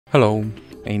Hello,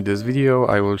 in this video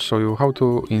I will show you how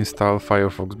to install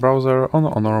Firefox browser on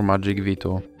Honor Magic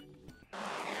V2.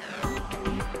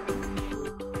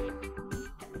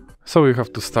 So you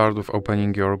have to start with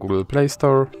opening your Google Play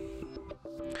Store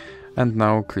and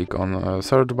now click on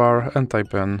search bar and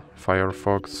type in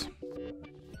Firefox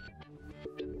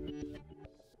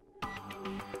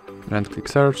and click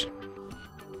search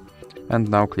and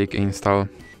now click install.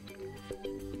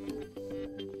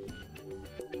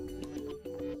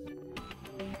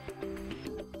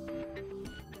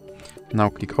 Now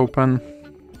click open,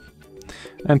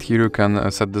 and here you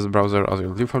can set this browser as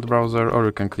your default browser, or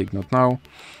you can click not now.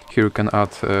 Here you can add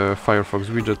Firefox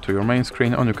widget to your main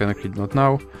screen, or you can click not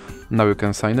now. Now you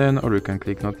can sign in, or you can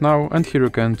click not now, and here you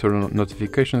can turn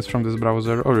notifications from this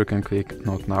browser, or you can click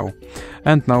not now.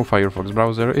 And now Firefox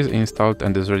browser is installed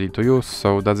and is ready to use.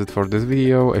 So that's it for this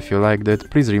video. If you liked it,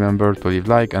 please remember to leave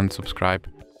like and subscribe.